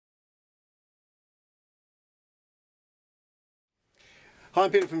Hi,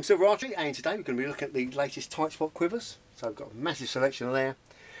 I'm Peter from Silver Archery, and today we're going to be looking at the latest TightSpot quivers. So I've got a massive selection there,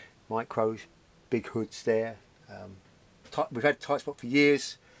 micros, big hoods there. We've had TightSpot for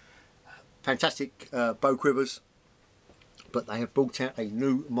years, fantastic bow quivers, but they have brought out a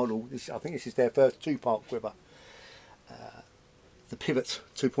new model. I think this is their first two-part quiver, the Pivot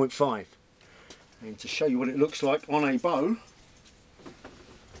 2.5. And to show you what it looks like on a bow,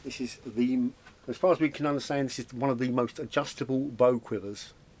 this is the, as far as we can understand, this is one of the most adjustable bow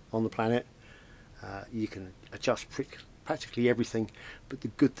quivers on the planet. You can adjust practically everything, but the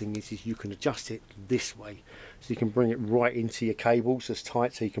good thing is you can adjust it this way, so you can bring it right into your cables as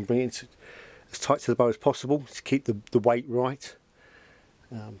tight, so you can bring it into, as tight to the bow as possible to keep the weight right.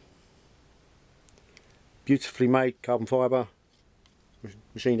 Beautifully made, carbon fibre,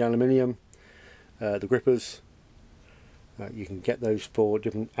 machined aluminium. The grippers, you can get those for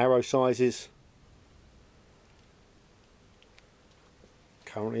different arrow sizes.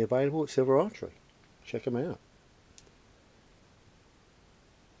 Currently available at Silver Archery. Check them out.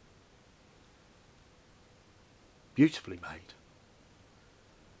 Beautifully made.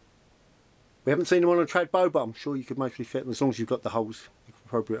 We haven't seen them on a trad bow, but I'm sure you could mostly fit them as long as you've got the holes, the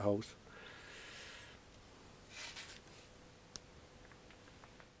appropriate holes.